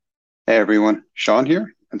Hey everyone, Sean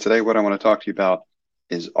here, and today what I want to talk to you about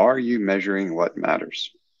is, are you measuring what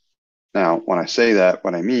matters? Now, when I say that,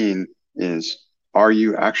 what I mean is, are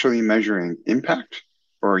you actually measuring impact,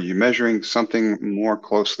 or are you measuring something more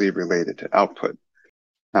closely related to output?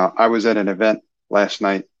 Now, I was at an event last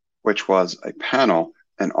night, which was a panel,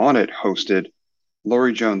 and on it hosted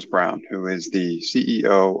Lori Jones Brown, who is the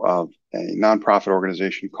CEO of a nonprofit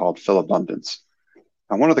organization called Philabundance.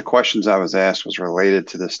 And one of the questions I was asked was related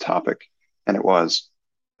to this topic, and it was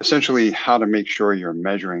essentially how to make sure you're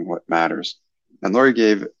measuring what matters. And Lori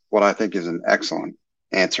gave what I think is an excellent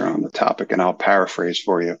answer on the topic, and I'll paraphrase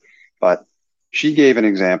for you. But she gave an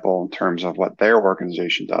example in terms of what their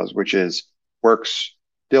organization does, which is works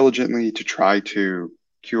diligently to try to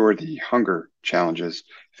cure the hunger challenges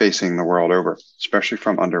facing the world over, especially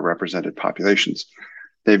from underrepresented populations.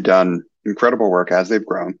 They've done incredible work as they've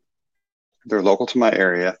grown. They're local to my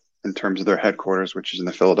area in terms of their headquarters, which is in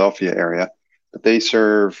the Philadelphia area, but they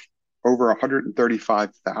serve over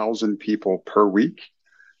 135,000 people per week,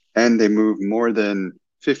 and they move more than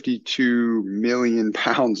 52 million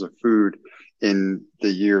pounds of food in the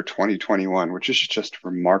year 2021, which is just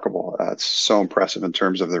remarkable. It's so impressive in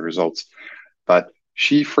terms of the results. But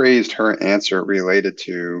she phrased her answer related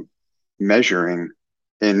to measuring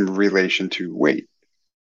in relation to weight,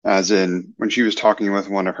 as in when she was talking with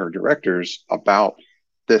one of her directors about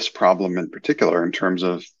this problem in particular, in terms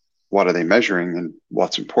of what are they measuring and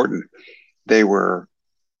what's important, they were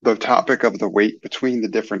the topic of the weight between the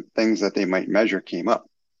different things that they might measure came up,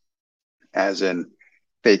 as in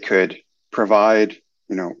they could provide,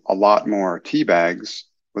 a lot more tea bags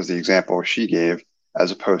was the example she gave, as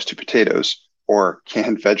opposed to potatoes or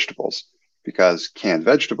canned vegetables, because canned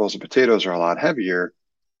vegetables and potatoes are a lot heavier,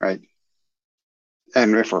 right?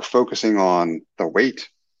 And if we're focusing on the weight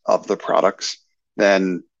of the products,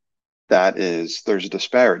 then there's a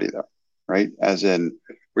disparity there, right? As in,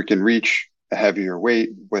 we can reach a heavier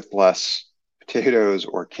weight with less potatoes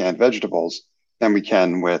or canned vegetables than we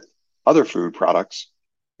can with other food products,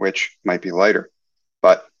 which might be lighter,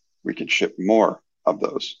 but we can ship more of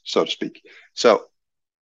those, so to speak. So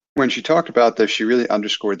when she talked about this, she really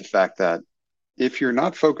underscored the fact that if you're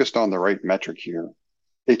not focused on the right metric here,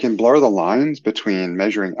 it can blur the lines between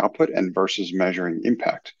measuring output and versus measuring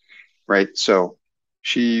impact, right? So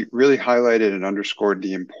she really highlighted and underscored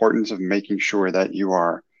the importance of making sure that you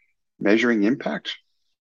are measuring impact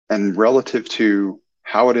and relative to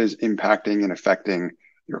how it is impacting and affecting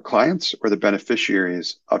your clients or the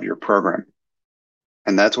beneficiaries of your program.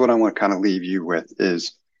 And that's what I want to kind of leave you with,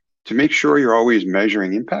 is to make sure you're always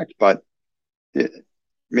measuring impact, but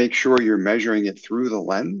make sure you're measuring it through the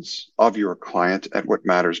lens of your client and what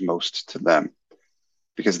matters most to them,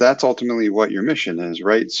 because that's ultimately what your mission is,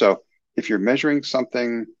 right? So if you're measuring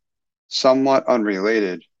something somewhat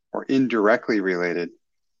unrelated or indirectly related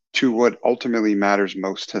to what ultimately matters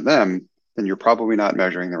most to them, then you're probably not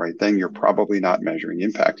measuring the right thing. You're probably not measuring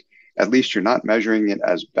impact. At least you're not measuring it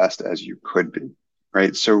as best as you could be,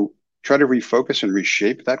 right? So try to refocus and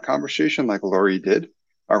reshape that conversation like Lori did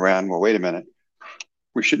around, well, wait a minute,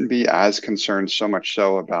 we shouldn't be as concerned so much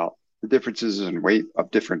so about the differences in weight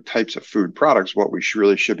of different types of food products. What we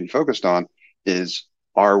really should be focused on is,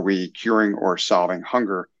 are we curing or solving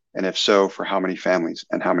hunger? And if so, for how many families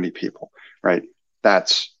and how many people, right?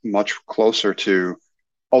 That's much closer to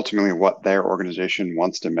ultimately what their organization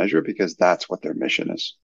wants to measure, because that's what their mission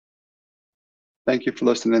is. Thank you for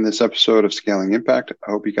listening to this episode of Scaling Impact.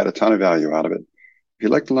 I hope you got a ton of value out of it. If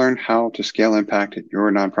you'd like to learn how to scale impact at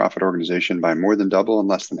your nonprofit organization by more than double in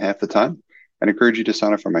less than half the time, I'd encourage you to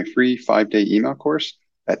sign up for my free 5-day email course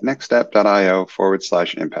at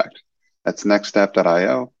nextstep.io/impact. That's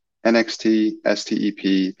nextstep.io,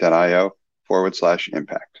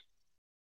 nxtstep.io/impact.